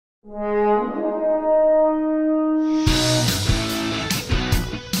On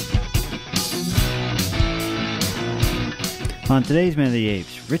today's Man of the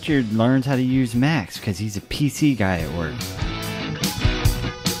Apes, Richard learns how to use Max because he's a PC guy at work.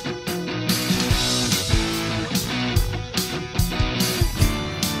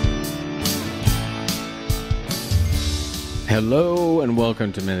 Hello and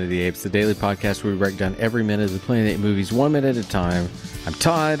welcome to Minute of the Apes, the daily podcast where we break down every minute of the Planet of the Apes movies 1 minute at a time. I'm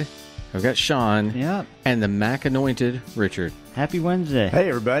Todd, I've got Sean, and the Mac-anointed Richard. Happy Wednesday. Hey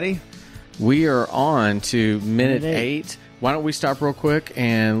everybody. We are on to Minute 8. Why don't we stop real quick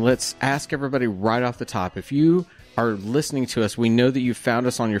and let's ask everybody right off the top. If you are listening to us, we know that you found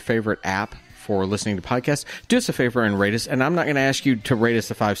us on your favorite app for listening to podcasts. Do us a favor and rate us. And I'm not going to ask you to rate us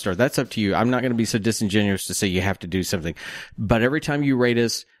a 5-star. That's up to you. I'm not going to be so disingenuous to say you have to do something. But every time you rate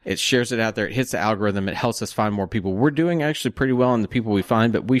us, it shares it out there. It hits the algorithm. It helps us find more people. We're doing actually pretty well on the people we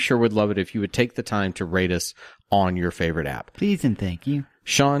find, but we sure would love it if you would take the time to rate us on your favorite app. Please and thank you.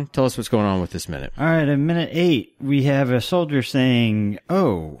 Sean, tell us what's going on with this minute. All right, in minute 8, we have a soldier saying,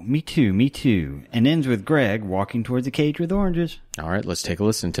 "Oh, me too," and ends with Greg walking towards a cage with oranges. All right, let's take a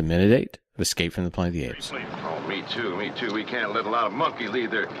listen to Minute 8 of Escape from the Planet of the Apes. Oh, me too. We can't let a lot of monkeys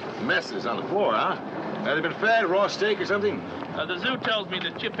leave their messes on the floor, huh? Have they been fed, raw steak or something? The zoo tells me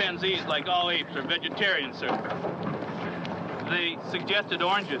that chimpanzees, like all apes, are vegetarians, sir. They suggested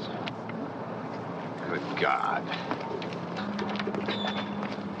oranges. Good God.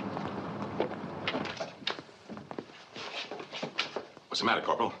 What's the matter,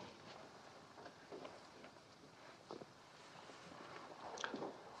 Corporal?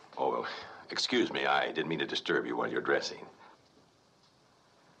 Oh, well, excuse me. I didn't mean to disturb you while you're dressing.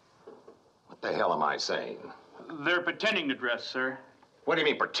 What the hell am I saying? They're pretending to dress, sir. What do you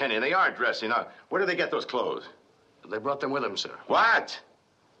mean pretending? They are dressing. Where did they get those clothes? They brought them with them, sir. What?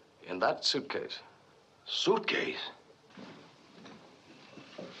 In that suitcase. Suitcase?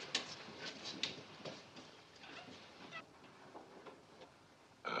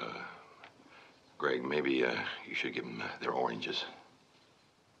 Greg, maybe you should give them their oranges.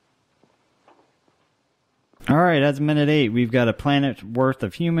 All right, that's minute 8. We've got a planet's worth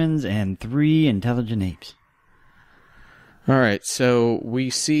of humans and 3 intelligent apes. All right, so we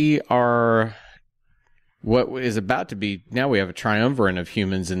see what is about to be, now we have a triumvirate of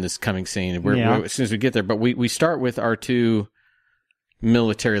humans in this coming scene as soon as we get there. But we start with our 2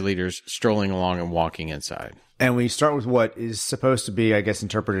 military leaders strolling along and walking inside. And we start with what is supposed to be, I guess,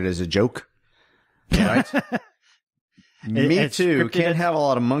 interpreted as a joke. Right? Me too. Can't have a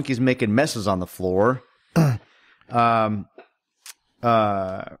lot of monkeys making messes on the floor. Have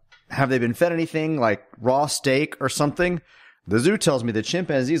they been fed anything like raw steak or something? The zoo tells me that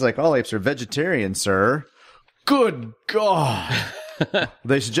chimpanzees, like all apes, are vegetarian, sir. Good God.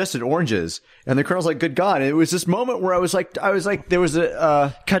 They suggested oranges, and the colonel's like, "Good God!" And it was this moment where I was like, there was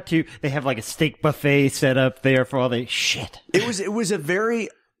a cut to they have like a steak buffet set up there for all the shit. It was a very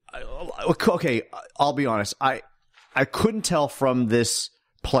okay. I'll be honest. I couldn't tell from this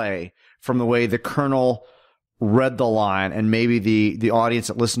play, from the way the colonel read the line, and maybe the audience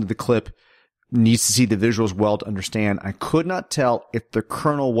that listened to the clip needs to see the visuals well to understand. I could not tell if the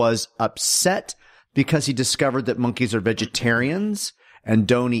colonel was upset because he discovered that monkeys are vegetarians and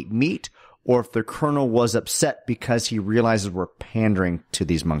don't eat meat, or if the colonel was upset because he realizes we're pandering to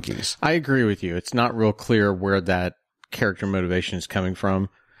these monkeys. I agree with you. It's not real clear where that character motivation is coming from.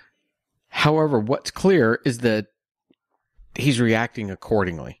 However, what's clear is that he's reacting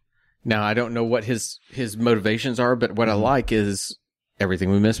accordingly. Now, I don't know what his motivations are, but what I like is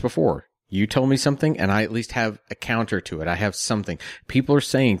everything we missed before. You told me something, and I at least have a counter to it. I have something. People are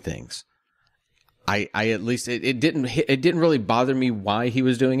saying things. I at least it didn't really bother me why he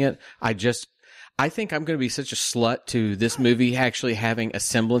was doing it. I think I'm going to be such a slut to this movie actually having a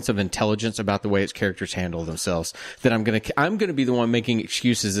semblance of intelligence about the way its characters handle themselves that I'm going to be the one making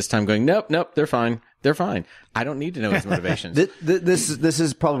excuses this time, going, nope, they're fine. They're fine. I don't need to know his motivations. This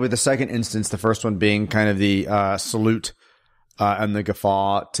is probably the second instance, the first one being kind of the salute and the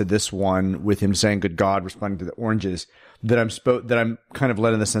guffaw to this one with him saying, "Good God," responding to the oranges, that I'm kind of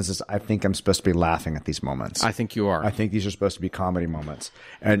led in the sense that I think I'm supposed to be laughing at these moments. I think you are. I think these are supposed to be comedy moments.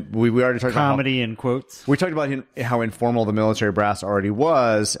 And we already talked about comedy in quotes. We talked about how informal the military brass already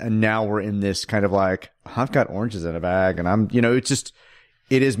was, and now we're in this kind of like, I've got oranges in a bag, and I'm, it's just,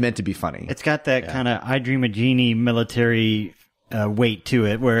 it is meant to be funny. It's got that kind of I Dream of Jeannie military weight to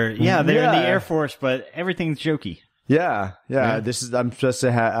it, where they're in the Air Force, but everything's jokey. Yeah. I'm supposed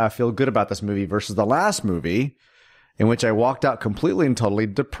to feel good about this movie versus the last movie, in which I walked out completely and totally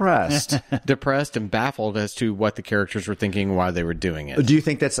depressed. Depressed and baffled as to what the characters were thinking while they were doing it. Do you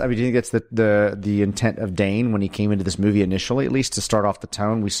think that's the intent of Dane when he came into this movie initially, at least to start off the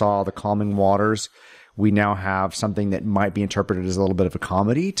tone? We saw the calming waters. We now have something that might be interpreted as a little bit of a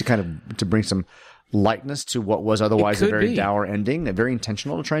comedy to bring some lightness to what was otherwise a very dour ending, very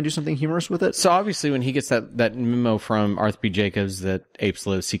intentional to try and do something humorous with it. So obviously when he gets that memo from Arthur B. Jacobs that Apes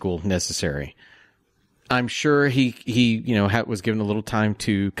Live sequel necessary, I'm sure he was given a little time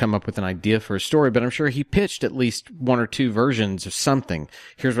to come up with an idea for a story, but I'm sure he pitched at least one or two versions of something.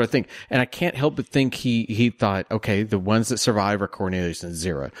 Here's what I think. And I can't help but think he thought, okay, the ones that survive are Cornelius and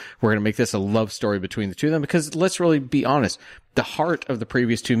Zira. We're going to make this a love story between the two of them because let's really be honest. The heart of the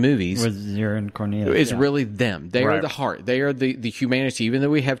previous two movies was Zira and Cornelius. Is really them. They are the heart. They are the humanity. Even though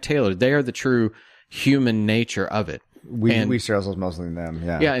we have Taylor, they are the true human nature of it. We see ourselves mostly in them,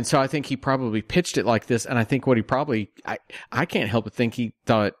 yeah. Yeah, and so I think he probably pitched it like this, and I think what he probably... I can't help but think he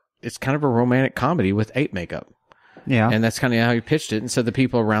thought it's kind of a romantic comedy with ape makeup. Yeah. And that's kind of how he pitched it, and so the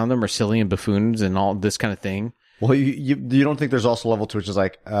people around them are silly and buffoons and all this kind of thing. Well, you don't think there's also a level to which is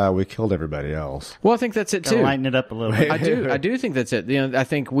like, we killed everybody else. Well, I think that's it, too. Lighten it up a little bit. I do think that's it. I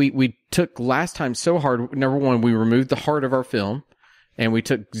think we took last time so hard. Number one, we removed the heart of our film. And we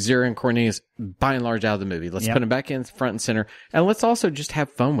took Zira and Cornelius by and large out of the movie. Let's put them back in front and center. And let's also just have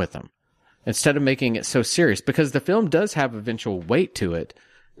fun with them instead of making it so serious because the film does have eventual weight to it.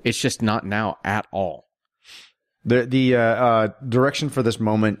 It's just not now at all. The direction for this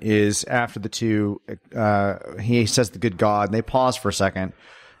moment is after the two, he says the good God and they pause for a second.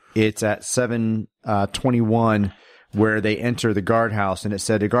 It's at 7:21 where they enter the guardhouse and it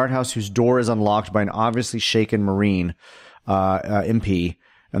said a guardhouse whose door is unlocked by an obviously shaken Marine. MP,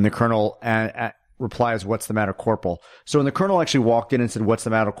 and the Colonel replies, "What's the matter, Corporal?" So when the Colonel actually walked in and said, "What's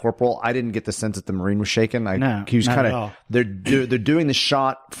the matter, Corporal?" I didn't get the sense that the Marine was shaken. He was kind of they're doing the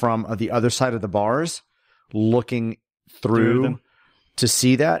shot from the other side of the bars, looking through them to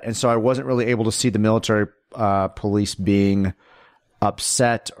see that, and so I wasn't really able to see the military police being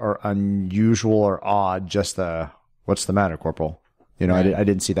upset or unusual or odd. Just "What's the matter, Corporal?" I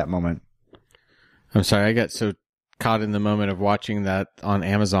didn't see that moment. I'm sorry, I got so caught in the moment of watching that on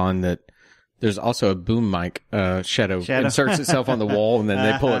Amazon that there's also a boom mic shadow inserts itself on the wall and then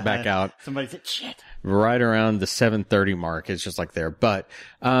they pull it back out. Somebody said, shit. Right around the 7:30 mark. It's just like there. But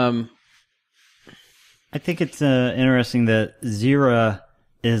I think it's interesting that Zira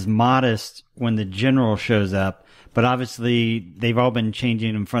is modest when the general shows up, but obviously they've all been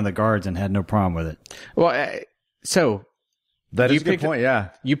changing in front of the guards and had no problem with it. Well, so... That is a good point,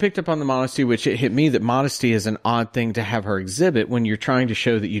 yeah. You picked up on the modesty, which it hit me that modesty is an odd thing to have her exhibit when you're trying to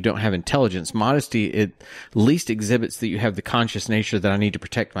show that you don't have intelligence. Modesty at least exhibits that you have the conscious nature that I need to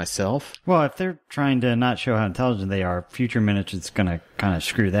protect myself. Well, if they're trying to not show how intelligent they are, future minutes it's going to kind of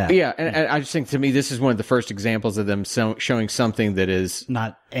screw that. Yeah, and I just think to me this is one of the first examples of them showing something that is...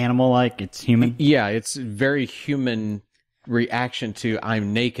 Not animal-like, it's human. Yeah, it's very human... reaction to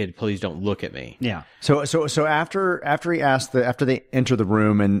 "I'm naked, please don't look at me." Yeah. So after they enter the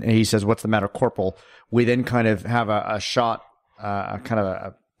room and he says, "What's the matter, Corporal?" We then kind of have a shot, kind of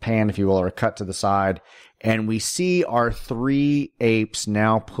a pan, if you will, or a cut to the side, and we see our three apes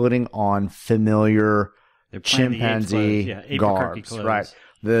now putting on familiar chimpanzee garbs, right?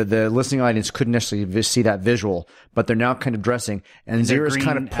 The listening audience couldn't necessarily see that visual, but they're now kind of dressing, and Zira's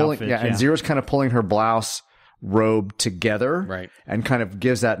kind of pulling, and Zira's kind of pulling her blouse robe together, right, and kind of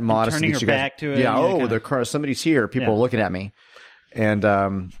gives that modesty. Turning her back to it. Yeah. Somebody's here. People are looking at me, and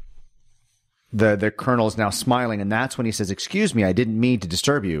the colonel's now smiling, and that's when he says, "Excuse me, I didn't mean to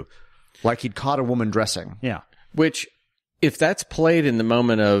disturb you," like he'd caught a woman dressing. Yeah. Which, if that's played in the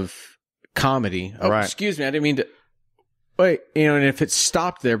moment of comedy, right. Excuse me, I didn't mean to. Wait, and if it's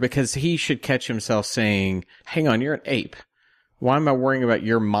stopped there, because he should catch himself saying, "Hang on, you're an ape. Why am I worrying about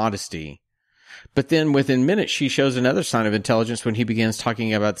your modesty?" But then within minutes, she shows another sign of intelligence when he begins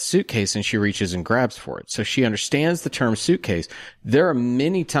talking about the suitcase and she reaches and grabs for it. So she understands the term suitcase. There are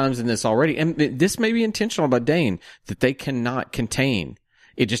many times in this already, and this may be intentional by Dane, that they cannot contain.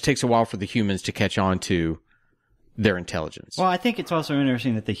 It just takes a while for the humans to catch on to their intelligence. Well, I think it's also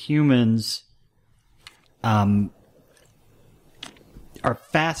interesting that the humans are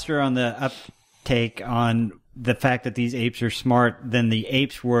faster on the uptake on the fact that these apes are smart than the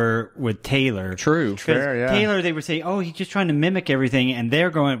apes were with Taylor. True. Fair, yeah. Taylor, they would say, "Oh, he's just trying to mimic everything," and they're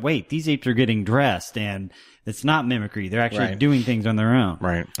going, "Wait, these apes are getting dressed, and it's not mimicry. They're actually doing things on their own."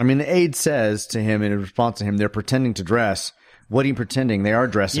 Right. I mean, the aide says to him in response to him, "They're pretending to dress." What are you pretending? They are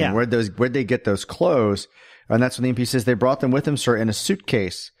dressing. Yeah. Where'd they get those clothes? And that's when the MP says they brought them with them, sir, in a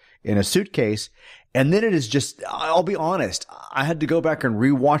suitcase. And then it is just, I'll be honest, I had to go back and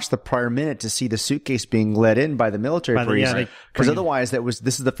rewatch the prior minute to see the suitcase being let in by the military police. Because otherwise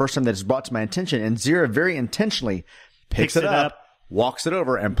this is the first time that it's brought to my attention. And Zira very intentionally picks it up, walks it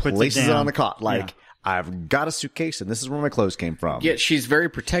over, and places it on the cot. Like, I've got a suitcase and this is where my clothes came from. Yeah, she's very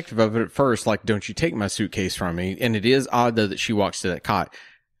protective of it at first. Like, don't you take my suitcase from me. And it is odd, though, that she walks to that cot.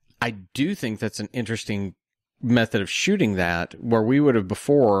 I do think that's an interesting method of shooting that, where we would have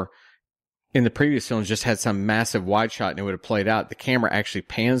before in the previous films just had some massive wide shot and it would have played out. The camera actually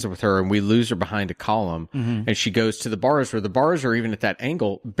pans with her and we lose her behind a column and she goes to the bars, where the bars are even at that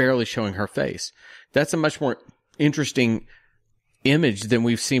angle, barely showing her face. That's a much more interesting image than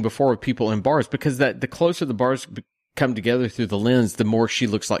we've seen before of people in bars, because that the closer the bars come together through the lens, the more she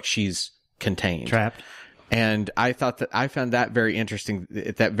looks like she's contained, trapped. And I found that very interesting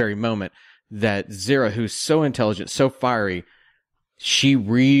at that very moment, that Zira, who's so intelligent, so fiery, she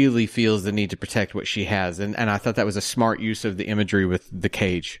really feels the need to protect what she has. And I thought that was a smart use of the imagery with the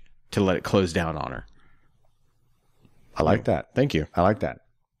cage to let it close down on her. I like that. Thank you. I like that.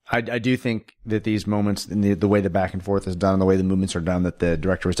 I do think that these moments, and the way the back and forth is done, the way the movements are done, that the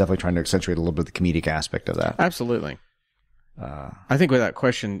director was definitely trying to accentuate a little bit of the comedic aspect of that. Absolutely. I think without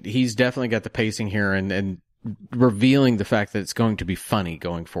question, he's definitely got the pacing here and revealing the fact that it's going to be funny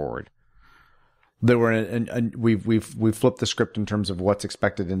going forward. There were, and we've flipped the script in terms of what's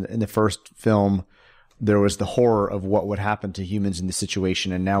expected in the first film. There was the horror of what would happen to humans in this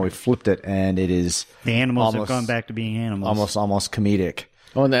situation, and now we've flipped it, and it is the animals have gone back to being animals, almost comedic.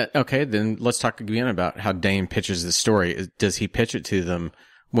 Oh, and okay, then let's talk again about how Dane pitches the story. Does he pitch it to them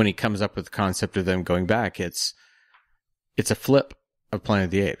when he comes up with the concept of them going back? It's a flip of Planet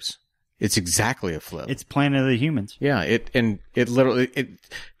of the Apes. It's exactly a flip. It's Planet of the Humans. Yeah, it literally,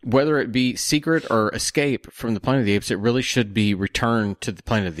 whether it be secret or escape from the Planet of the Apes, it really should be Return to the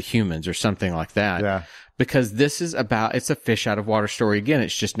Planet of the Humans or something like that. Yeah. Because this is it's a fish out of water story again.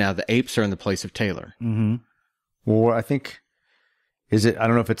 It's just now the apes are in the place of Taylor. Mm-hmm. Well, I think, I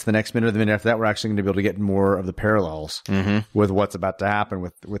don't know if it's the next minute or the minute after that, we're actually going to be able to get more of the parallels with what's about to happen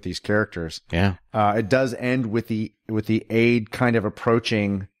with these characters. Yeah. It does end with the aide kind of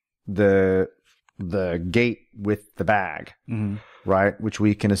approaching the gate with the bag, right? Which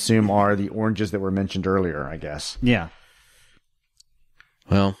we can assume are the oranges that were mentioned earlier, I guess. Yeah.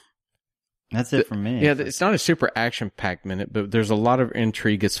 Well, that's it for me. Yeah, it's not a super action-packed minute, but there's a lot of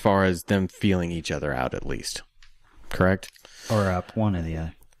intrigue as far as them feeling each other out, at least. Correct? Or up, one or the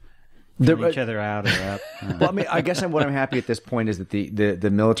other. Each other out or up. Well, I mean, I guess what I'm happy at this point is that the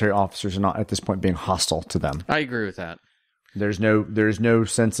military officers are not at this point being hostile to them. I agree with that. There's no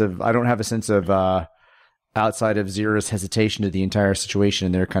sense of, I don't have a sense of, outside of Zira's hesitation to the entire situation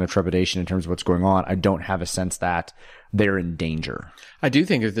and their kind of trepidation in terms of what's going on, I don't have a sense that they're in danger. I do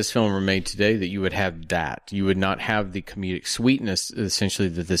think if this film were made today that you would have that. You would not have the comedic sweetness, essentially,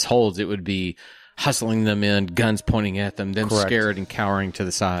 that this holds. It would be hustling them in, guns pointing at them, them Correct. Scared and cowering to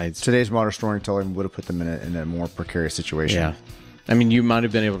the sides. Today's modern storytelling would have put them in a more precarious situation. Yeah. I mean, you might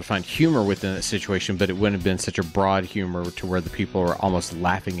have been able to find humor within that situation, but it wouldn't have been such a broad humor to where the people are almost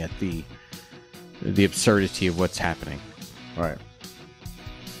laughing at the absurdity of what's happening. All right.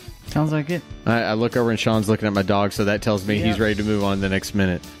 Sounds like it. I look over and Sean's looking at my dog, so that tells me he's ready to move on the next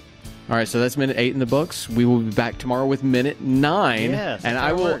minute. All right, so that's minute 8 in the books. We will be back tomorrow with minute 9, yes, and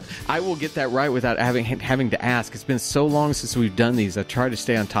I will get that right without having to ask. It's been so long since we've done these. I try to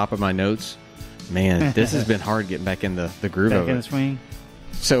stay on top of my notes. Man, this has been hard getting back in the groove of it. Back in the swing.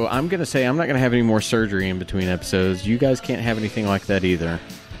 So I'm going to say I'm not going to have any more surgery in between episodes. You guys can't have anything like that either.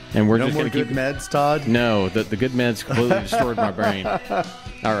 And we're just going to keep good meds, Todd? No, the good meds completely destroyed my brain. All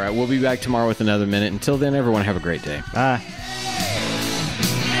right, we'll be back tomorrow with another minute. Until then, everyone have a great day. Bye.